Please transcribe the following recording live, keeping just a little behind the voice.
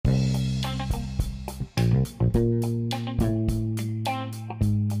I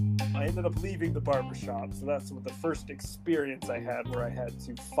ended up leaving the barbershop, so that's the first experience I had where I had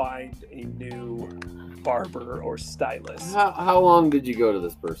to find a new barber or stylist. How long did you go to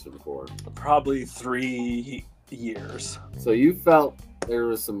this person for? Probably 3 years. So you felt there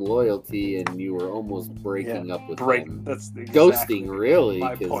was some loyalty and you were almost breaking up with them. That's exactly ghosting, really,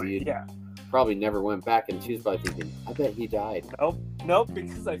 my because point. you Yeah. probably never went back, and she was probably thinking, I bet he died. Nope,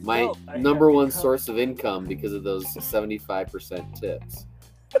 because I My felt number one source of income because of those 75% tips.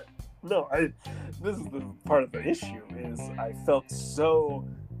 No, this is the part of the issue is I felt so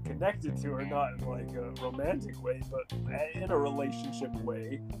connected to her, not in like a romantic way, but in a relationship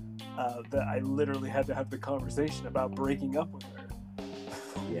way, that I literally had to have the conversation about breaking up with her.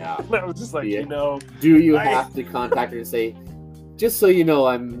 Yeah. And I was just like, do you have to contact her and say, just so you know,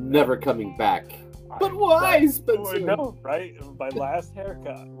 I'm never coming back? But why, Spencer? No, right? My last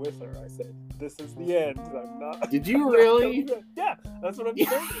haircut with her, I said, this is the end. I'm not. Did you really? Yeah, that's what I'm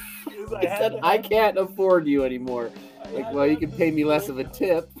saying. I said, I can't afford you anymore. Like, well, you can pay me less of a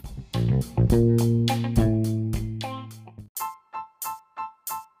tip.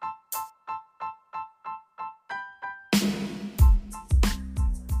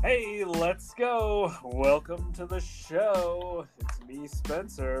 Hey, let's go. Welcome to the show. It's me,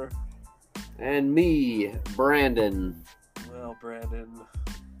 Spencer. And me, Brandon. Well, Brandon,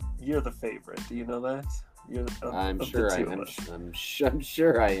 you're the favorite. Do you know that? I'm sure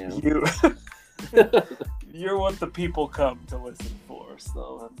I am. You're what the people come to listen for,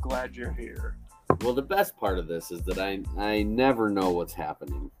 so I'm glad you're here. Well, the best part of this is that I never know what's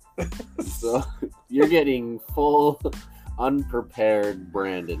happening. So you're getting full, unprepared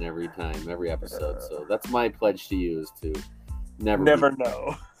Brandon every episode. So that's my pledge to you, is to never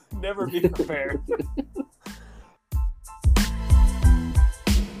know. Never be prepared.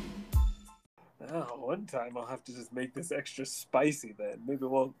 Oh, one time I'll have to just make this extra spicy then. Maybe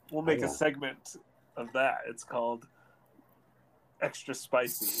we'll make a segment of that. It's called Extra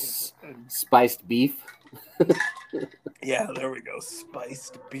Spicy. Spiced beef? Yeah, there we go.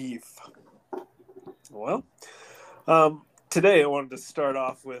 Spiced beef. Well, today I wanted to start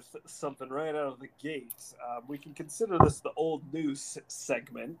off with something right out of the gate. We can consider this the old news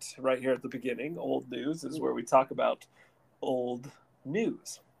segment right here at the beginning. Old news is where we talk about old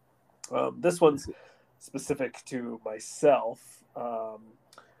news. This one's specific to myself.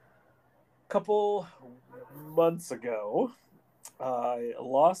 Couple months ago, I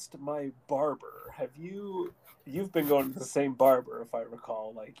lost my barber. You've been going to the same barber, if I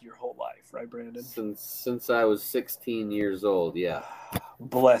recall, like your whole life, right, Brandon? Since I was 16 years old, yeah.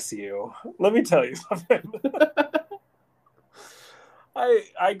 Bless you. Let me tell you something.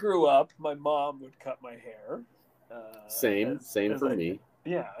 I grew up, my mom would cut my hair. Same for me.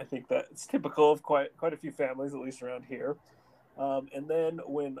 Yeah, I think that it's typical of quite a few families, at least around here. And then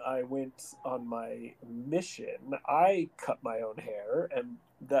when I went on my mission, I cut my own hair, and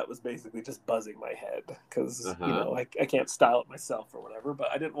that was basically just buzzing my head because I can't style it myself or whatever.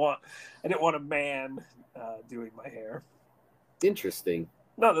 But I didn't want a man doing my hair. Interesting.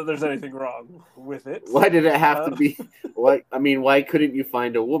 Not that there's anything wrong with it. Why did it have to be? Why couldn't you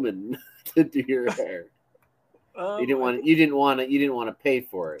find a woman to do your hair? You didn't want to pay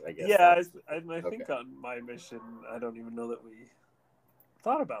for it, I guess. Yeah, I think on my mission, I don't even know that we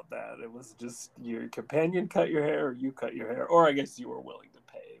thought about that. It was just your companion cut your hair, or you cut your hair, or I guess you were willing to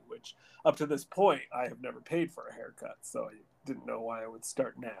pay. Which up to this point, I have never paid for a haircut, so I didn't know why I would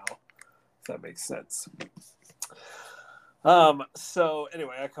start now. If that makes sense. So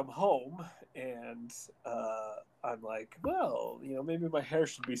anyway, I come home and I'm like, well, maybe my hair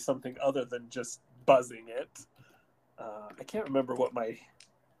should be something other than just buzzing it. I can't remember what I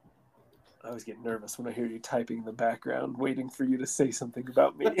always get nervous when I hear you typing in the background, waiting for you to say something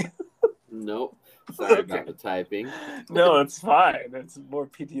about me. Nope. Sorry about the typing. No, it's fine. It's more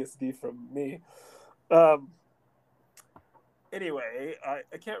PTSD from me. Anyway,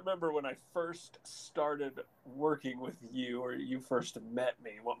 I can't remember when I first started working with you, or you first met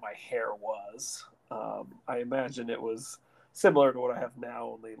me, what my hair was. I imagine it was similar to what I have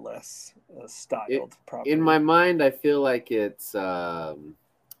now, only less styled. Probably. In my mind, I feel like it's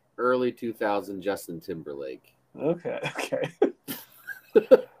early 2000 Justin Timberlake. Okay.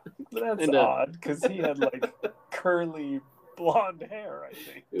 That's odd, because he had like curly blonde hair, I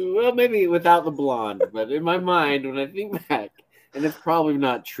think. Well, maybe without the blonde, but in my mind, when I think back, and it's probably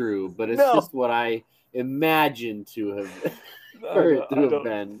not true, but it's just what I imagine to have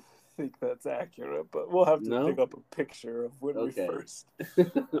been. I think that's accurate, but we'll have to dig up a picture of when we first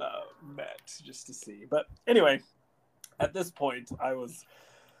met just to see. But anyway, at this point, I was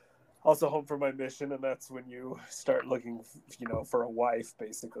also home for my mission, and that's when you start looking, for a wife,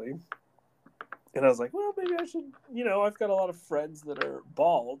 basically. And I was like, well, maybe I should, I've got a lot of friends that are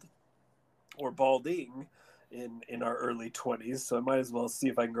bald or balding in our early 20s, so I might as well see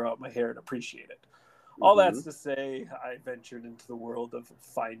if I can grow out my hair and appreciate it. All that's to say, I ventured into the world of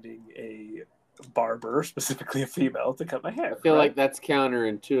finding a barber, specifically a female, to cut my hair. I feel like that's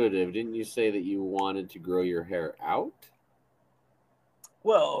counterintuitive. Didn't you say that you wanted to grow your hair out?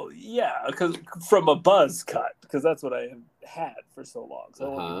 Well, yeah, because from a buzz cut, because that's what I have had for so long. So I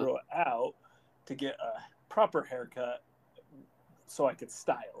wanted to grow it out to get a proper haircut so I could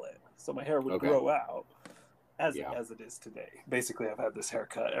style it. So my hair would grow out as it is today. Basically, I've had this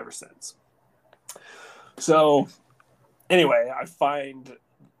haircut ever since. So anyway,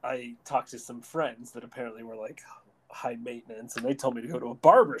 I talked to some friends that apparently were like high maintenance, and they told me to go to a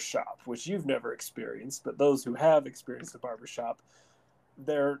barbershop, which you've never experienced, but those who have experienced a barbershop,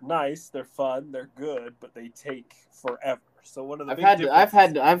 they're nice, they're fun, they're good, but they take forever. So one of the I've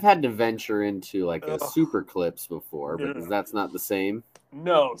had to venture into like a super clips before, because that's not the same.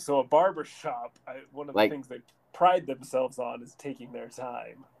 No, so a barbershop, one of the things they pride themselves on is taking their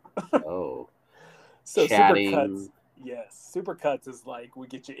time. Oh. So Supercuts, yes. Supercuts is like we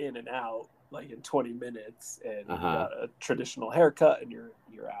get you in and out like in 20 minutes, and you got a traditional haircut, and you're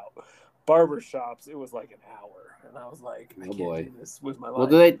out. Barbershops, it was like an hour, and I was like, I can't do this with my life.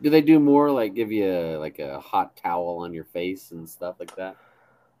 Well, do they do more, like give you a hot towel on your face and stuff like that?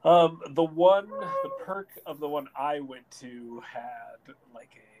 The perk of the one I went to had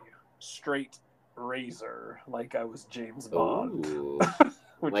like a straight razor, like I was James Bond.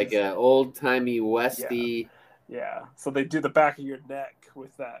 Like an old timey Westie. Yeah. So they do the back of your neck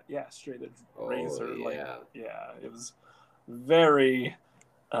with that, straight razor. Yeah. It was very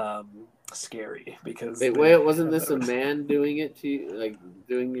scary because. Wait, wasn't this a man doing it to you? Like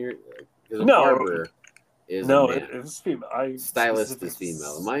doing your. Barber is a man. It was female. Stylist is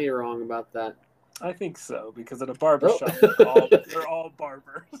female. Am I wrong about that? I think so, because at a barbershop, they're all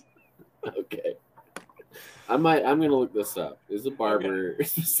barbers. Okay. I'm gonna look this up. Is a barber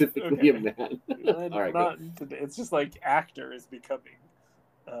specifically a man? All right, not today. It's just like actor is becoming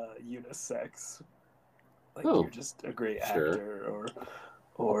unisex. Like you're just a great actor,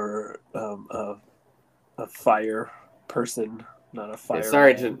 or a fire person, not a fire.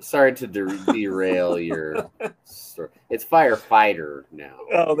 Sorry to derail your story. It's firefighter now.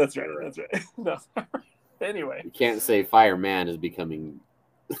 Oh, that's right. That's right. No. Anyway, you can't say fireman is becoming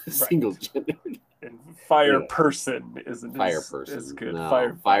single gendered. And fire person isn't is good.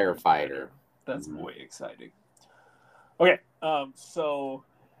 No, firefighter. That's way exciting. Okay, so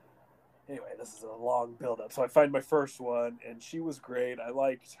anyway, this is a long build-up. So I find my first one, and she was great. I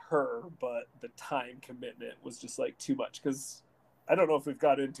liked her, but the time commitment was just like too much, because I don't know if we've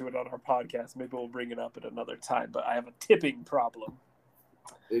got into it on our podcast. Maybe we'll bring it up at another time, but I have a tipping problem.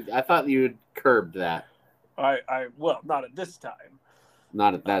 I thought you had curbed that. Well, not at this time.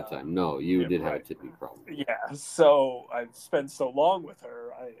 Not at that time. No, you did have a tipping problem. Yeah, so I spent so long with her,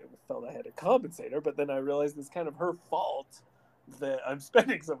 I felt I had to compensate her, but then I realized it's kind of her fault that I'm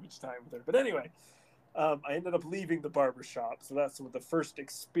spending so much time with her. But anyway, I ended up leaving the barbershop, so that's the first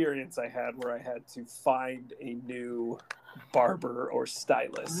experience I had where I had to find a new barber or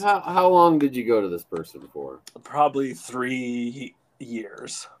stylist. How long did you go to this person for? Probably 3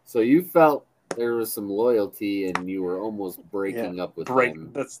 years. So you felt there was some loyalty, and you were almost breaking up with them.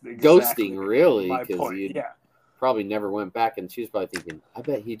 That's exactly ghosting, really, because you probably never went back, and she was probably thinking, I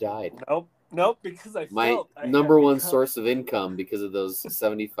bet he died. Nope, because my number one source of income because of those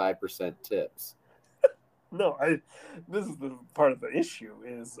 75% tips. No, this is the part of the issue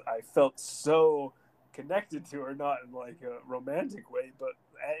is I felt so connected to her, not in like a romantic way, but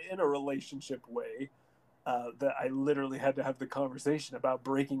in a relationship way, that I literally had to have the conversation about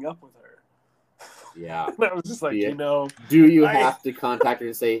breaking up with her. Yeah. And I was just like, do you have to contact her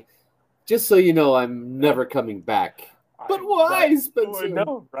and say, just so you know, I'm never coming back? But why, Spencer?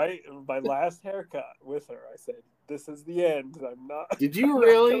 No, right? My last haircut with her, I said, this is the end. I'm not. Did you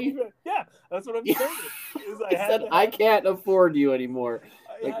really? Yeah, that's what I'm saying. I said, I can't afford you anymore.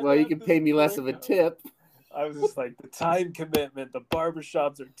 You can pay me less of a tip. I was just like, the time commitment, the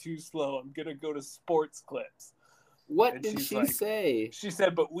barbershops are too slow. I'm going to go to Sports Clips. What did she say? She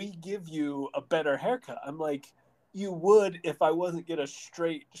said, but we give you a better haircut. I'm like, you would if I wasn't get a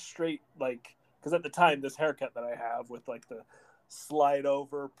straight, like, because at the time, this haircut that I have with like the slide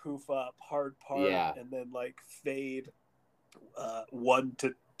over, poof up, hard part, and then like fade 1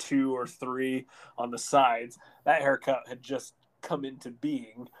 to 2 or 3 on the sides, that haircut had just come into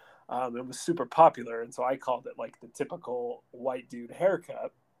being. It was super popular, and so I called it like the typical white dude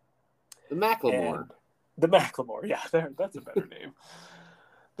haircut. The Macklemore. And the Macklemore, yeah, that's a better name.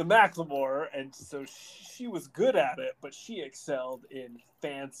 The Macklemore, and so she was good at it, but she excelled in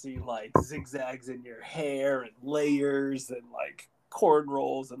fancy like zigzags in your hair and layers and like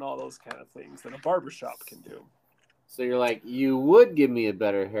cornrows and all those kind of things that a barbershop can do. So you're like, you would give me a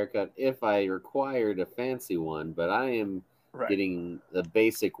better haircut if I required a fancy one, but I am getting the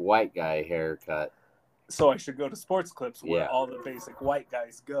basic white guy haircut. So I should go to Sports Clips where Yeah. all the basic white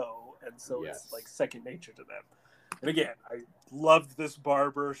guys go, and so it's like second nature to them. And again, I loved this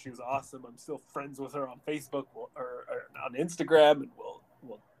barber. She was awesome. I'm still friends with her on Facebook or on Instagram, and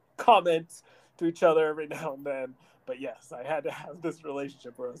we'll comment to each other every now and then. But yes, I had to have this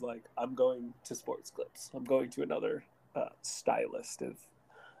relationship where I was like, I'm going to Sports Clips. I'm going to another stylist,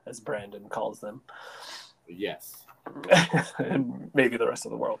 as Brandon calls them. Yes. And maybe the rest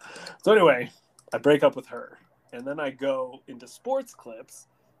of the world. So anyway, I break up with her. And then I go into Sports Clips.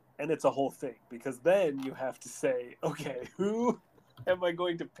 And it's a whole thing, because then you have to say, okay, who am I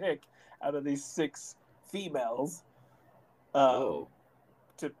going to pick out of these 6 females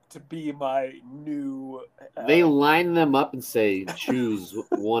to be my new... They line them up and say, choose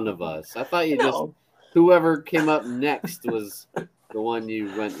one of us. I thought just whoever came up next was the one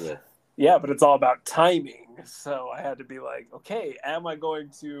you went with. Yeah, but it's all about timing. So I had to be like, okay, am I going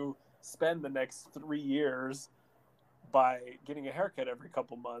to spend the next 3 years by getting a haircut every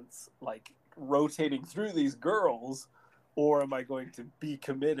couple months, like rotating through these girls, or am I going to be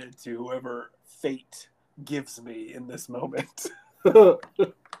committed to whoever fate gives me in this moment? I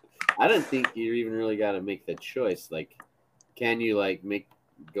don't think you even really got to make the choice. Like, can you like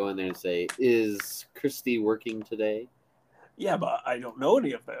go in there and say, is Christy working today? Yeah, but I don't know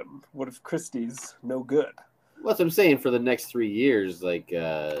any of them. What if Christy's no good? Well, that's what I'm saying. For the next 3 years, like,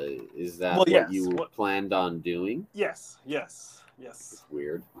 is that what you planned on doing? Yes. It's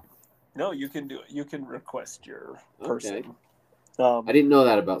weird. No, you can do it. You can request your person. Okay. I didn't know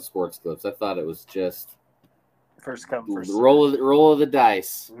that about Sports Clips. I thought it was just first come, first serve. Roll of the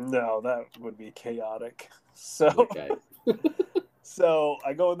dice. No, that would be chaotic. So, so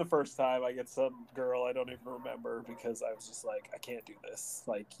I go in the first time. I get some girl I don't even remember, because I was just like, I can't do this.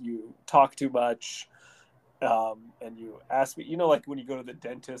 Like, you talk too much. And you ask me, like when you go to the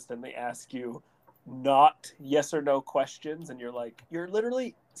dentist and they ask you not yes or no questions, and you're like, you're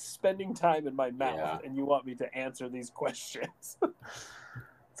literally spending time in my mouth and you want me to answer these questions.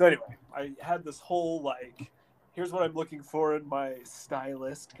 So anyway, I had this whole like, here's what I'm looking for in my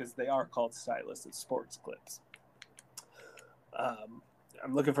stylist, because they are called stylists at Sports Clips.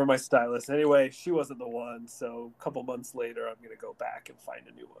 I'm looking for my stylist. Anyway, she wasn't the one. So a couple months later, I'm going to go back and find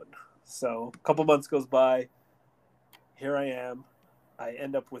a new one. So a couple months goes by. Here I am. I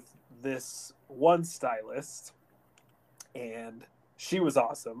end up with this one stylist, and she was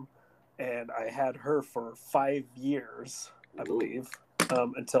awesome. And I had her for 5 years, I believe,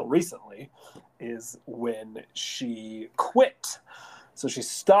 until recently is when she quit. So she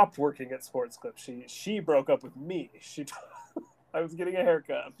stopped working at Sports Clips. She broke up with me. I was getting a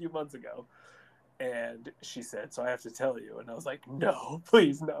haircut a few months ago, and she said, so I have to tell you. And I was like, no,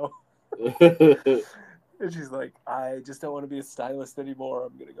 please, no. And she's like, I just don't want to be a stylist anymore.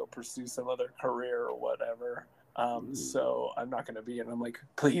 I'm going to go pursue some other career or whatever. So I'm not going to be. And I'm like,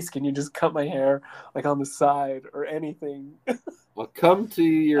 please, can you just cut my hair like on the side or anything? I'll come to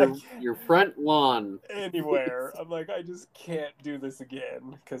your front lawn. Anywhere. I'm like, I just can't do this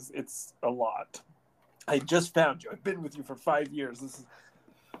again because it's a lot. I just found you. I've been with you for 5 years. This is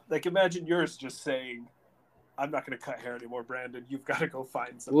like, imagine yours just saying, I'm not going to cut hair anymore, Brandon. You've got to go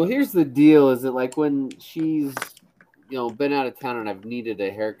find someone. Well, here's the deal. Is it like when she's, been out of town and I've needed a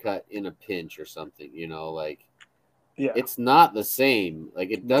haircut in a pinch or something, like, it's not the same.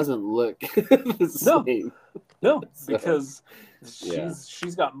 Like, it doesn't look the same. No, because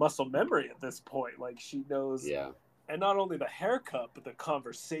she's got muscle memory at this point. Like, she knows. Yeah. And not only the haircut, but the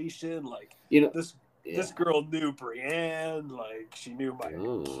conversation. Like, this girl knew Brienne. Like, she knew my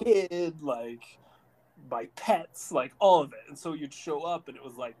kid. Like, my pets. Like, all of it. And so you'd show up, and it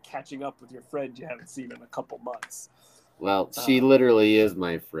was like catching up with your friend you haven't seen in a couple months. Well, she literally is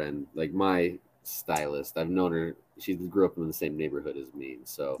my friend. Like, my stylist. I've known her. She grew up in the same neighborhood as me.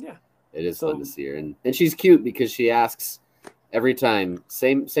 So it is fun to see her. And she's cute because she asks every time,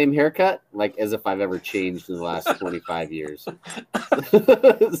 same haircut, like as if I've ever changed in the last 25 years.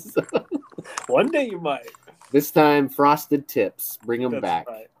 So, one day you might. This time, frosted tips. Bring them back.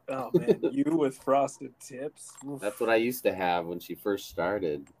 Right. Oh, man. You with frosted tips? Oof. That's what I used to have when she first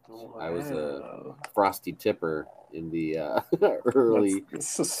started. Wow. I was a frosty tipper in the early.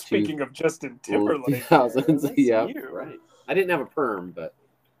 So speaking of Justin Timberlake, 2000s, yeah, right. I didn't have a perm, but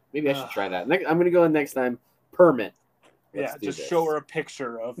Maybe I should try that. I'm going to go in next time. Permit. Let's just show her a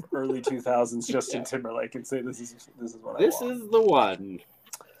picture of early 2000s Justin Timberlake and say, this is what I want. This is the one.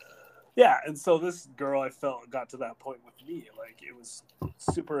 Yeah, and so this girl, I felt, got to that point with me. Like, it was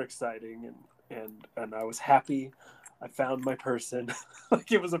super exciting, and I was happy. I found my person.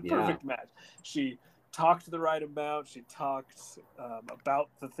 Like, it was a perfect match. She talked the right amount. She talked about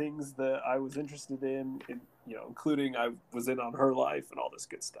the things that I was interested in, including I was in on her life and all this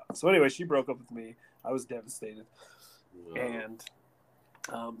good stuff. So anyway, she broke up with me. I was devastated. Wow.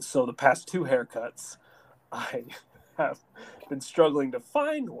 And so the past 2 haircuts, I have been struggling to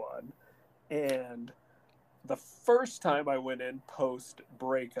find one. And the first time I went in post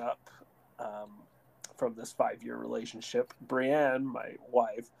breakup from this 5-year relationship, Brienne, my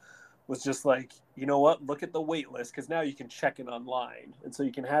wife, was just like, you know what? Look at the wait list, because now you can check in online, and so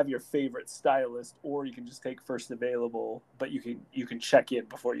you can have your favorite stylist, or you can just take first available. But you can check in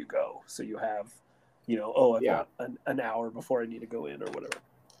before you go, so you have, I've got an hour before I need to go in or whatever.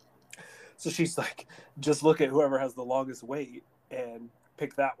 So she's like, just look at whoever has the longest wait and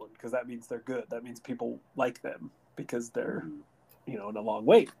pick that one, because that means they're good. That means people like them because they're, in a long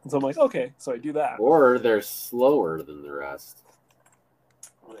wait. And so I'm like, okay, so I do that. Or they're slower than the rest.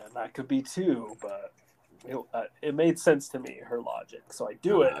 Yeah, that could be too, but it made sense to me, her logic. So I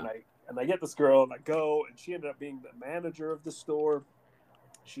do it, and I get this girl, and I go, and she ended up being the manager of the store.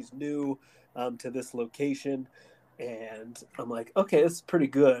 She's new to this location. And I'm like, okay, this is pretty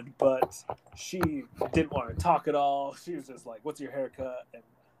good. But she didn't want to talk at all. She was just like, what's your haircut? And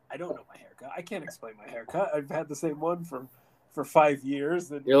I don't know my haircut. I can't explain my haircut. I've had the same one for 5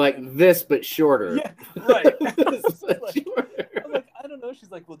 years. You're like, this, but shorter. Yeah, right. I'm like, I don't know.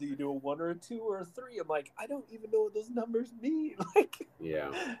 She's like, well, do you do a 1 or a 2 or a 3? I'm like, I don't even know what those numbers mean. Like,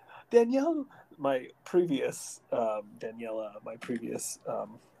 yeah. Daniela, my previous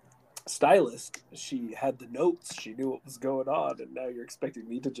stylist, she had the notes. She knew what was going on, and now you're expecting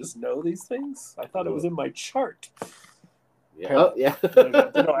me to just know these things? I thought it was in my chart. Yeah. Oh, yeah. They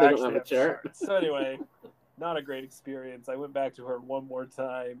don't actually have a chart. So anyway, not a great experience. I went back to her one more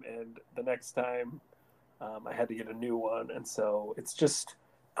time, and the next time I had to get a new one. And so it's just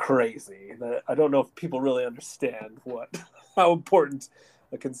crazy. I don't know if people really understand how important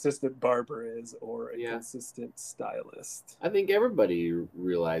a consistent barber is, or a consistent stylist. I think everybody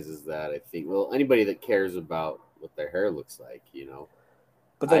realizes that. I think, anybody that cares about what their hair looks like,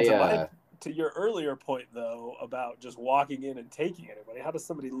 But then to your earlier point, though, about just walking in and taking anybody, how does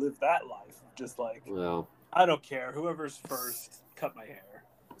somebody live that life? Just like, I don't care. Whoever's first, cut my hair.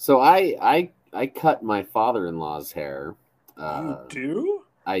 So I cut my father-in-law's hair. You do?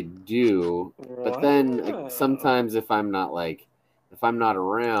 I do. Wow. But then sometimes if I'm not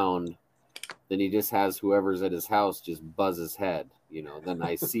around, then he just has whoever's at his house just buzz his head, then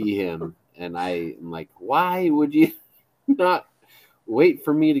I see him and I'm like, why would you not wait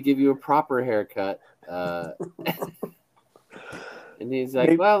for me to give you a proper haircut? And he's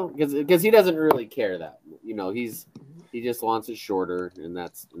like, well, because he doesn't really care that, he just wants it shorter, and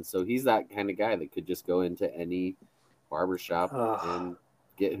so he's that kind of guy that could just go into any barbershop and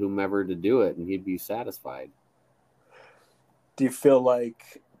get whomever to do it, and he'd be satisfied. Do you feel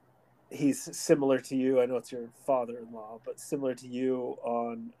like he's similar to you? I know it's your father-in-law, but similar to you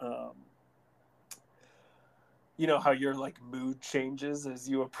on, how your like mood changes as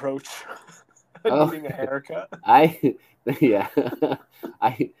you approach needing a haircut?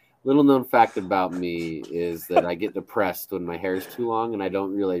 Little known fact about me is that I get depressed when my hair is too long, and I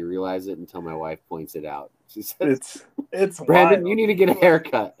don't really realize it until my wife points it out. She says, "It's Brandon, wild. You need to get a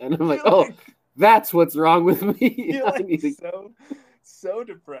haircut," and I'm like, "Oh, that's what's wrong with me." You're like so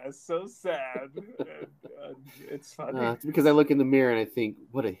depressed, so sad. And it's funny. It's because I look in the mirror and I think,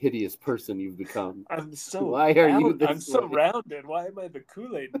 "What a hideous person you've become." Why are you? I'm so rounded. Why am I the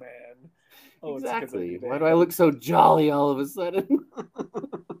Kool-Aid man? Oh, exactly. Why do I look so jolly all of a sudden?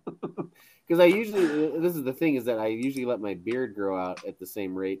 Because this is the thing, is that I usually let my beard grow out at the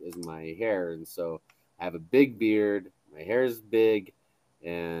same rate as my hair. And so I have a big beard, my hair is big,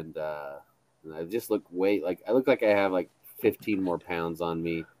 and I just look I look like I have like 15 more pounds on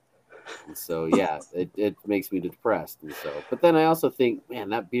me. And so, yeah, it makes me depressed. And so, but then I also think, man,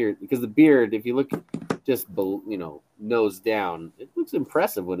 that beard, because the beard, if you look just, nose down, it looks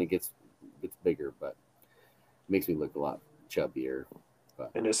impressive when it gets bigger, but it makes me look a lot chubbier.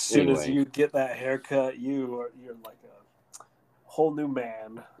 But and as soon as you get that haircut, you're like a whole new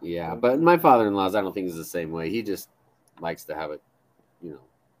man. Yeah, but my father-in-law's, I don't think is the same way. He just likes to have it,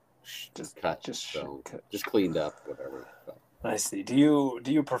 just cut, just cleaned up, whatever. But. I see. Do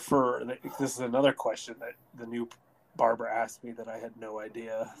you prefer? This is another question that the new barber asked me that I had no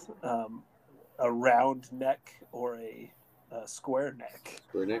idea. A round neck or a square neck.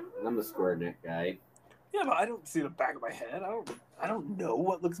 Square neck. I'm a square neck guy. Yeah, but I don't see the back of my head. I don't know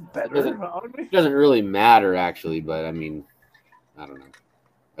what looks better on me. It doesn't really matter actually, but I mean, I don't know.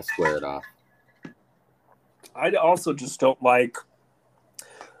 I square it off. I also just don't like,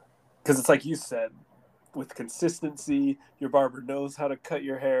 because it's like you said, with consistency, your barber knows how to cut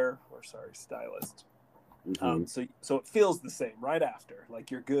your hair, or sorry, stylist. Mm-hmm. So it feels the same right after.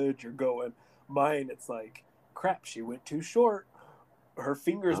 Like you're good, you're going. Mine, it's like, crap, she went too short. Her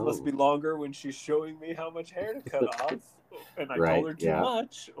fingers must be longer when she's showing me how much hair to cut off, and I told her too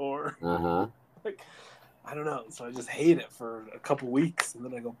much, or like, I don't know. So I just hate it for a couple weeks, and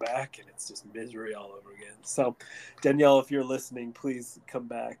then I go back, and it's just misery all over again. So, Danielle, if you're listening, please come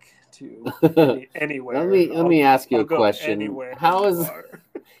back to anywhere. Let me ask you a question. How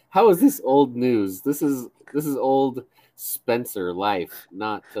is this old news? This is old Spencer life,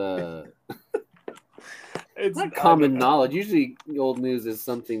 not it's not common knowledge. Usually, old news is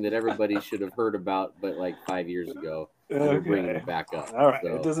something that everybody should have heard about, but like 5 years ago. Okay. We're bringing it back up. All right,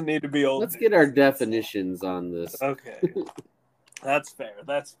 so it doesn't need to be old. Let's get our definitions on this. Okay, that's fair.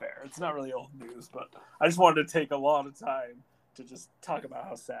 That's fair. It's not really old news, but I just wanted to take a lot of time to just talk about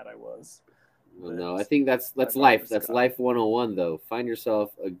how sad I was. Well, no, I think that's life. That's life 101, though. Find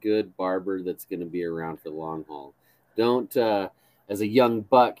yourself a good barber that's going to be around for the long haul. Don't, as a young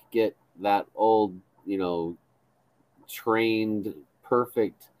buck, get that old, trained,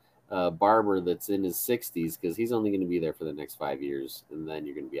 perfect barber that's in his 60s, because he's only going to be there for the next 5 years, and then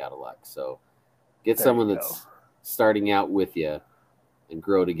you're going to be out of luck. So get someone that's starting out with you and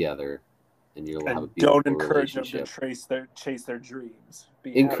grow together, and you'll have a beautiful don't encourage relationship. them to chase their dreams.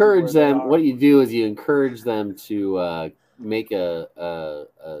 Encourage them. What you do is you encourage them to make a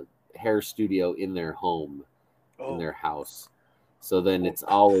hair studio in their home, in their house. So then it's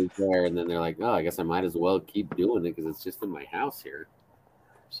always there, and then they're like, "Oh, I guess I might as well keep doing it because it's just in my house here."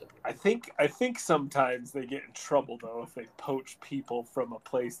 So I think sometimes they get in trouble though if they poach people from a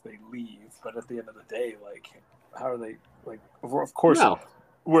place they leave. But at the end of the day, like, how are they? Like, of course,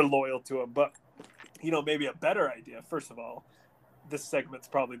 we're loyal to them. But maybe a better idea. First of all, this segment's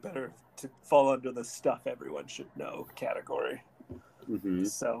probably better to fall under the stuff everyone should know category. Mm-hmm.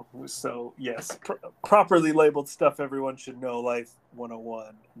 So yes, properly labeled stuff everyone should know, life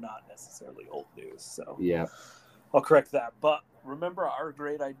 101, not necessarily old news. So yeah, I'll correct that. But remember our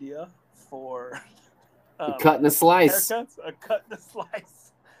great idea for cutting a slice. Haircuts, a cut and a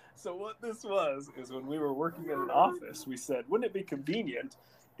slice. So what this was is when we were working in an office, we said, wouldn't it be convenient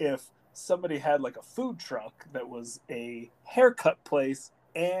if somebody had like a food truck that was a haircut place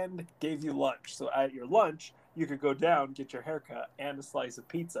and gave you lunch? So at your lunch, you could go down, get your haircut, and a slice of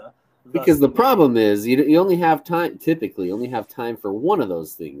pizza. Because the problem is you only have time, typically only have time for one of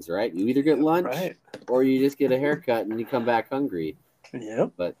those things, right? You either get lunch or you just get a haircut and you come back hungry. Yeah.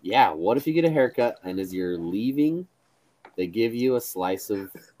 But yeah, what if you get a haircut and as you're leaving, they give you a slice of,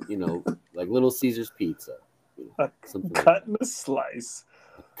 like Little Caesar's pizza. Something cut and a slice.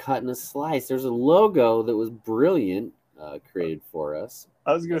 A cut and a slice. There's a logo that was brilliant, created for us.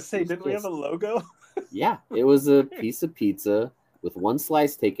 I was going to say, didn't we have a logo? Yeah, it was a piece of pizza with one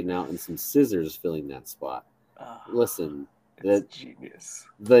slice taken out and some scissors filling that spot. Listen, it's genius.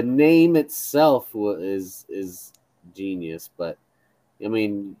 The name itself is genius, but I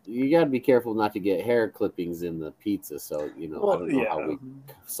mean, you got to be careful not to get hair clippings in the pizza. So I don't know how we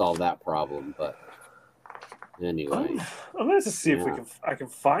solve that problem, but anyway, I'm going to see if I can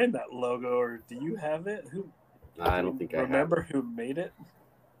find that logo, or do you have it? I don't think I remember who made it.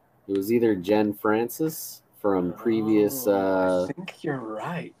 It was either Jen Francis from previous. I think you're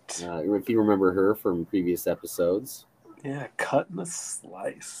right. If you remember her from previous episodes. Yeah, cut and a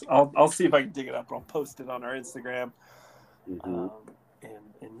slice. I'll see if I can dig it up. I'll post it on our Instagram. Mm-hmm.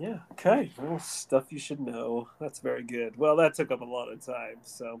 And yeah, okay. Well, stuff you should know. That's very good. Well, that took up a lot of time,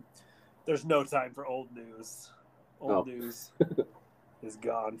 so there's no time for old news. Old news is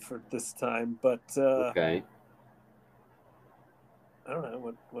gone for this time. But okay. I don't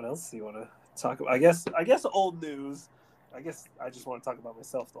know what else do you want to talk about. I guess old news. I guess I just want to talk about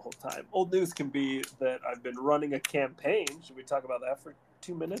myself the whole time. Old news can be that I've been running a campaign. Should we talk about that for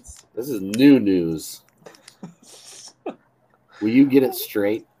 2 minutes? This is new news. Will you get it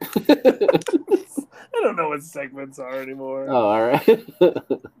straight? I don't know what segments are anymore. Oh, all right.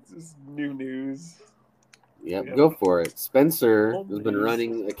 It's just new news. Yep, go for it. Spencer has been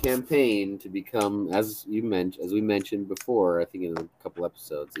running a campaign to become, as we mentioned before, I think in a couple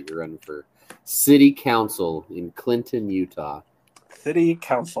episodes, that you're running for city council in Clinton, Utah. City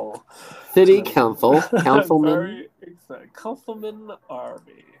Council. City Council. I'm Councilman. very excited. Councilman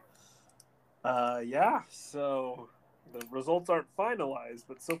Army. Yeah, so the results aren't finalized,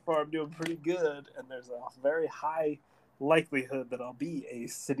 but so far I'm doing pretty good, and there's a very high likelihood that I'll be a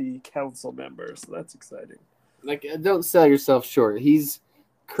city council member, so that's exciting. Like, don't sell yourself short. He's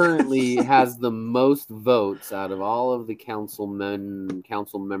currently has the most votes out of all of the council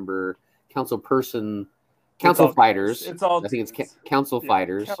fighters. It's all I think dudes. it's council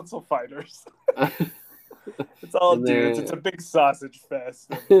fighters. Council fighters. It's all dudes. It's a big sausage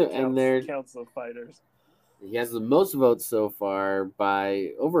fest of council fighters. He has the most votes so far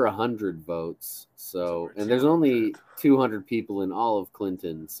by over 100 votes. So, and there's only 200 people in all of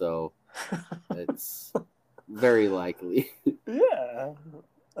Clinton, so it's very likely. Yeah.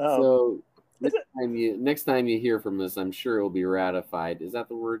 So next time you hear from us, I'm sure it will be ratified. Is that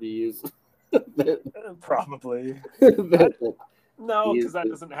the word you use? Probably. No, because that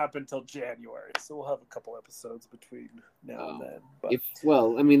doesn't happen until January, so we'll have a couple episodes between now and then. But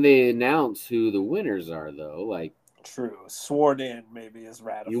they announce who the winners are, though. Like, true, sworn in maybe is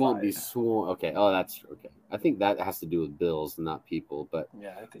ratified. You won't be sworn. Okay. Oh, that's true. Okay. I think that has to do with bills, not people. But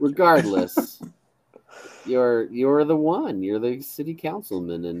yeah, I think regardless, you're the one. You're the city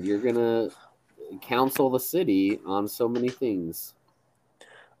councilman, and you're gonna counsel the city on so many things.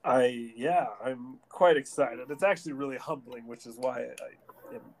 I'm quite excited. It's actually really humbling, which is why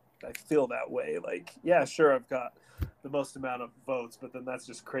I feel that way. Like, yeah, sure, I've got the most amount of votes, but then that's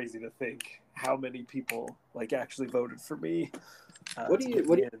just crazy to think how many people like actually voted for me. What do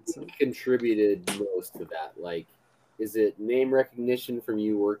you think contributed most to that? Like, is it name recognition from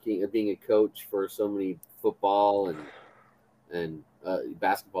you working or being a coach for so many football and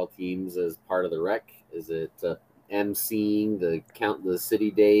basketball teams as part of the rec? Is it emceeing the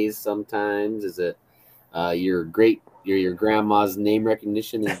city days sometimes? Is it your grandma's name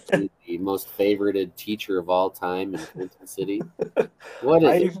recognition is the most favorited teacher of all time in Clinton City?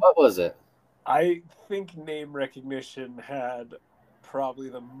 What was it? I think name recognition had probably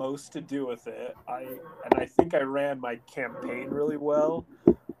the most to do with it. I think I ran my campaign really well.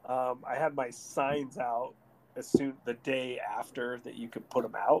 I had my signs out the day after that you could put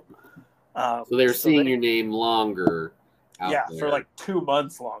them out. So they were seeing your name longer. Yeah, for like 2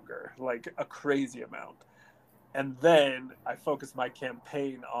 months longer, like a crazy amount. And then I focused my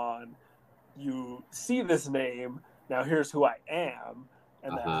campaign on, you see this name, now here's who I am.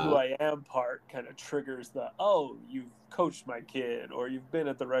 And that who I am part kind of triggers you've coached my kid, or you've been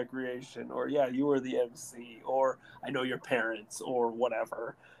at the recreation, or yeah, you were the MC, or I know your parents, or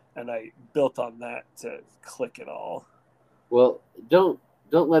whatever. And I built on that to click it all. Well, don't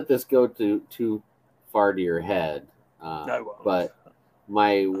let this go too far to your head. I won't. But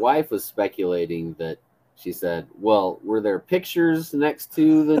my wife was speculating that she said, well, were there pictures next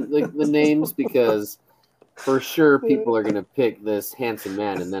to the names? Because for sure people are going to pick this handsome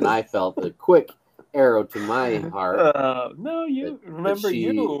man. And then I felt a quick arrow to my heart. No, you remember she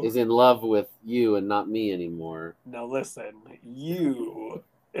is in love with you and not me anymore. Now listen,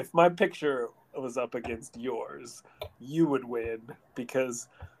 if my picture was up against yours, you would win, because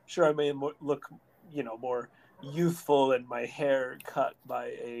sure, I may look, more youthful and my hair cut by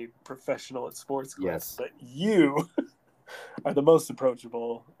a professional at sports clubs, yes, but you are the most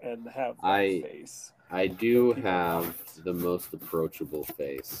approachable and have that face. I do have the most approachable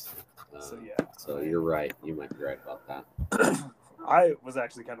face. So you're right. You might be right about that. I was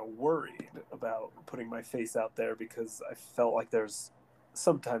actually kind of worried about putting my face out there because I felt like there's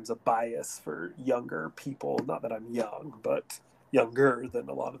sometimes a bias for younger people. Not that I'm young, but younger than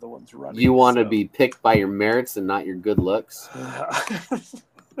a lot of the ones running. You want to be picked by your merits and not your good looks?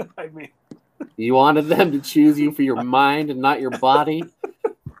 I mean, you wanted them to choose you for your mind and not your body?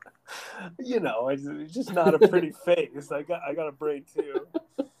 It's just not a pretty face. I got a brain too.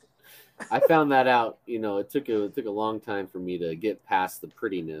 I found that out. It took a long time for me to get past the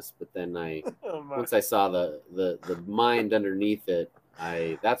prettiness, but then once I saw the mind underneath it,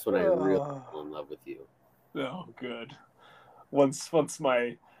 that's when I really fell in love with you. Oh, good. Once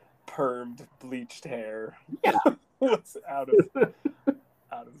my permed, bleached hair was out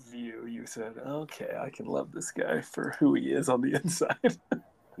of view, you said, "Okay, I can love this guy for who he is on the inside."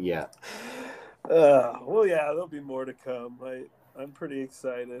 Yeah. Well, yeah, there'll be more to come. I'm pretty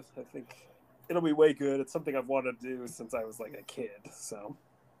excited. I think it'll be way good. It's something I've wanted to do since I was like a kid. So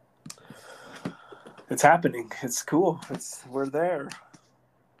it's happening. It's cool. We're there.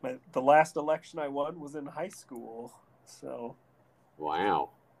 The last election I won was in high school. So wow.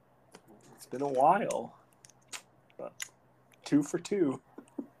 It's been a while. But 2 for 2.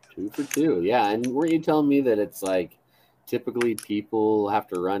 2 for 2. Yeah, and weren't you telling me that it's like typically people have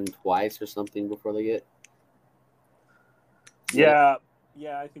to run twice or something before they get. Yeah,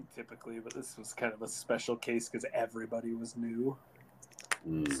 I think typically, but this was kind of a special case because everybody was new.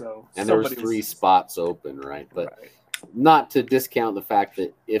 So and there was 3 spots open, right? But right. not to discount the fact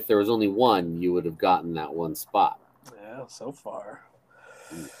that if there was only one, you would have gotten that one spot. Yeah, so far.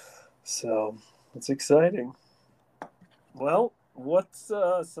 So it's exciting. Well, what's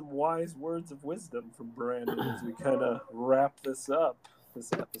some wise words of wisdom from Brandon as we kind of wrap this up,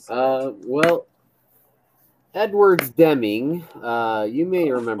 this episode? Well, Edwards Deming, you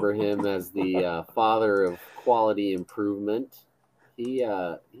may remember him as the father of quality improvement. He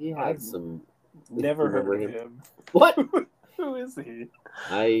had some. Never heard of him. What? Who is he?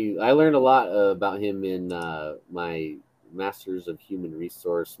 I learned a lot about him in my Master's of Human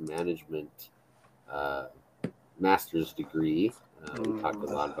Resource Management master's degree. We talked a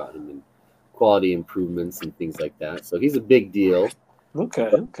lot about him in quality improvements and things like that. So he's a big deal.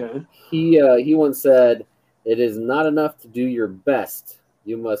 Okay. He once said, "It is not enough to do your best.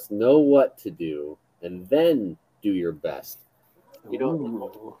 You must know what to do and then do your best." You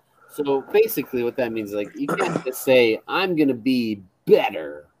know. So basically, what that means is like you can't just say, "I'm going to be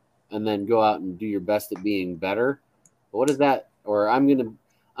better," and then go out and do your best at being better. But what is that? Or I'm going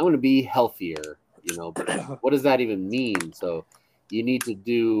to be healthier. You know, what does that even mean? So you need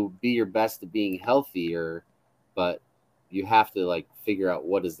to be your best at being healthier, but you have to like figure out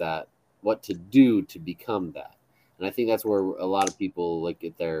what to do to become that. And I think that's where a lot of people like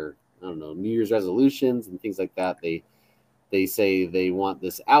get their, I don't know, New Year's resolutions and things like that. They say they want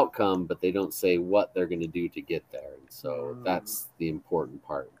this outcome, but they don't say what they're going to do to get there. And so that's the important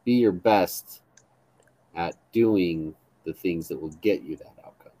part. Be your best at doing the things that will get you that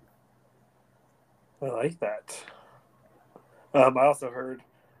outcome. I like that. I also heard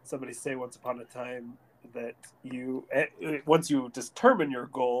somebody say once upon a time that once you determine your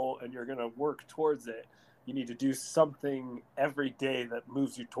goal and you're going to work towards it, you need to do something every day that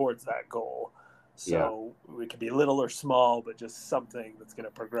moves you towards that goal. So it can be little or small, but just something that's going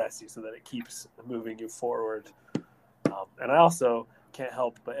to progress you so that it keeps moving you forward. And I also can't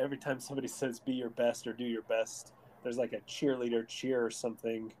help, but every time somebody says be your best or do your best, there's like a cheerleader cheer or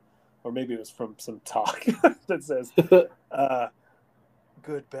something, or maybe it was from some talk that says,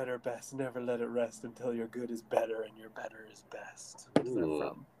 good, better, best. Never let it rest until your good is better and your better is best. Where's that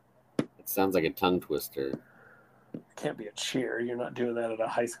from? It sounds like a tongue twister. It can't be a cheer. You're not doing that at a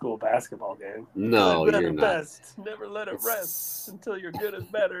high school basketball game. No, good, better, you're not. Best. Never let it rest until your good is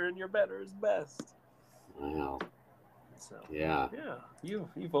better and your better is best. Wow. So, yeah.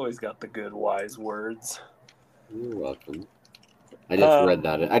 You've always got the good, wise words. You're welcome. I just read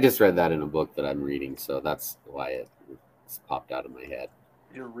that. I just read that in a book that I'm reading, so that's why it's popped out of my head.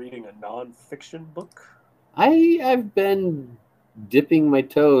 You're reading a nonfiction book? I've been dipping my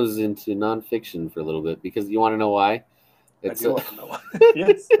toes into nonfiction for a little bit because you want to know why? I do want to know why.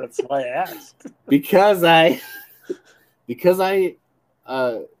 Yes, that's why I asked. Because I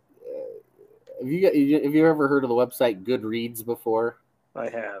have you ever heard of the website Goodreads before? I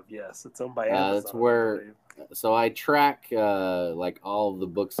have, yes. It's owned by Amazon. That's where. So I track like all of the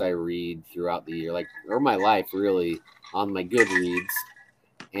books I read throughout the year, or my life really, on my Goodreads.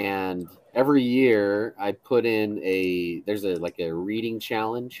 And every year I put in there's a reading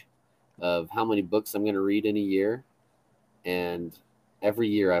challenge of how many books I'm going to read in a year. And every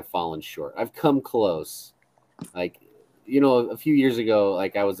year I've fallen short. I've come close. Like, a few years ago,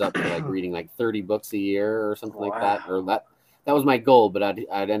 like I was up to reading 30 books a year or something like that. Or that was my goal, but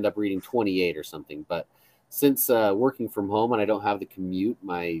I'd end up reading 28 or something. But since working from home and I don't have the commute,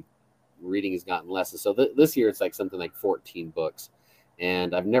 my reading has gotten less. And so this year it's something like 14 books.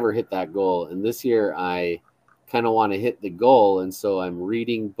 And I've never hit that goal. And this year I kind of want to hit the goal. And so I'm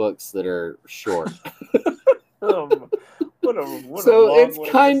reading books that are short. So it's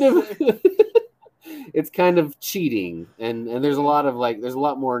kind of it's kind of cheating. And there's a lot of there's a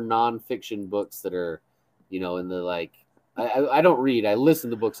lot more nonfiction books that are, in the I don't read. I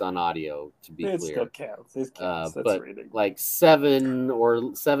listen to books on audio, to be clear. It still counts. It counts. That's but reading.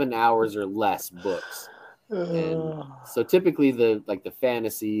 7 hours or less books. And so typically the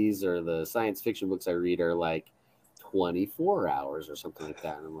fantasies or the science fiction books I read are 24 hours or something like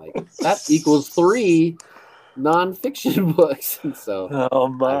that. And I'm like, that equals 3 nonfiction books. And so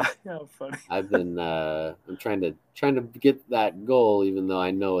how funny. I've been I'm trying to get that goal, even though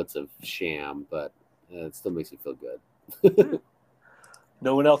I know it's a sham, but it still makes me feel good.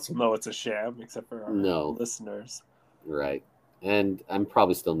 No one else will know it's a sham except for our listeners. Right. And I'm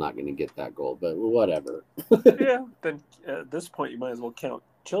probably still not going to get that goal, but whatever. Yeah, then at this point, you might as well count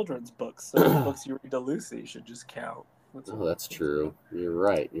children's books. So the books you read to Lucy should just count. Oh, that's true. You're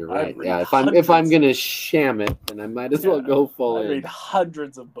right. You're I right. read Yeah, if I'm hundreds. gonna sham it, then I might as well go full I in. read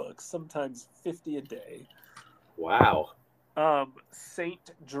hundreds of books, sometimes 50 a day. Wow.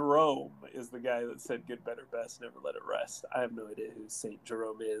 Saint Jerome is the guy that said good, better, best, never let it rest. I have no idea who Saint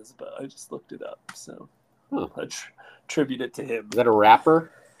Jerome is, but I just looked it up, so I attribute it to him. Is that a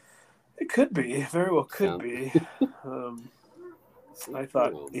rapper? It could be. Very well could be. I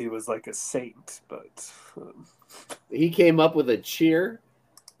thought he was like a saint, but he came up with a cheer.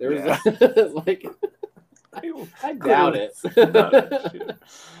 There was like I doubt it.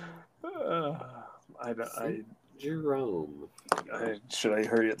 Jerome. Should I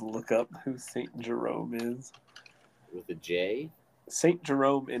hurry and look up who Saint Jerome is? With a J? Saint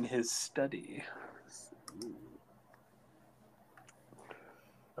Jerome in his study.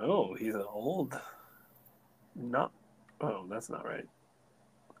 Oh, he's an old. Oh, that's not right.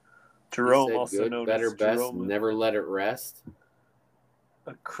 Jerome, also good, known better, as best, Jerome, never let it rest.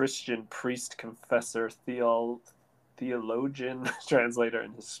 A Christian priest, confessor, theologian, translator,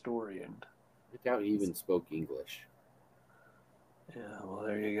 and historian. I doubt he even spoke English. Yeah, well,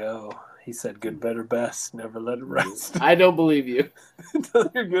 there you go. He said good, better, best, never let it rest. I don't believe you.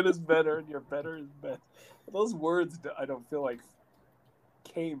 Your good is better and your better is best. Those words, I don't feel like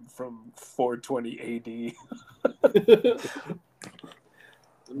came from 420 AD.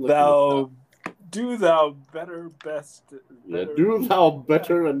 Do thou better, best. Better, do thou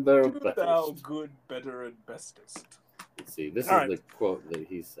better and better. Do thou good, better, and bestest. Let's see. This All is the quote that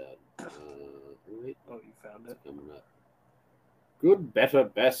he said. Wait. Oh, you found it? Coming up. Good, better,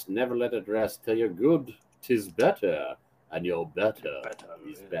 best, never let it rest. Till you're good, 'tis better, and your better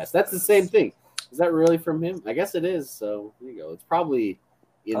is best. That's the same thing. Is that really from him? I guess it is. So here you go. It's probably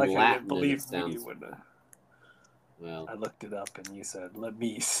in Latin. I didn't believe me when well, I looked it up and you said, "Let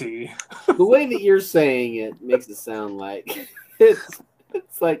me see." The way that you're saying it makes it sound like it's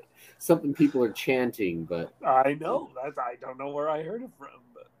like something people are chanting. But I know that I don't know where I heard it from.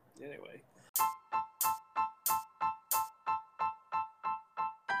 But anyway.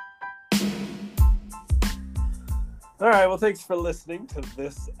 All right, well, thanks for listening to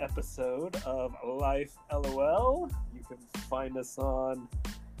this episode of Life LOL. You can find us on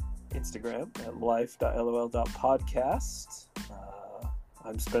Instagram at life.lol.podcast.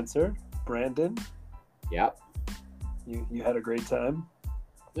 I'm Spencer. Brandon. Yep. You had a great time?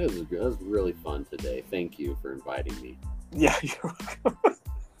 It was really fun today. Thank you for inviting me. Yeah, you're welcome.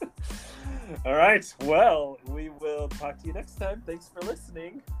 All right, well, we will talk to you next time. Thanks for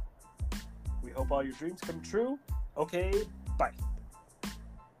listening. We hope all your dreams come true. Okay, bye.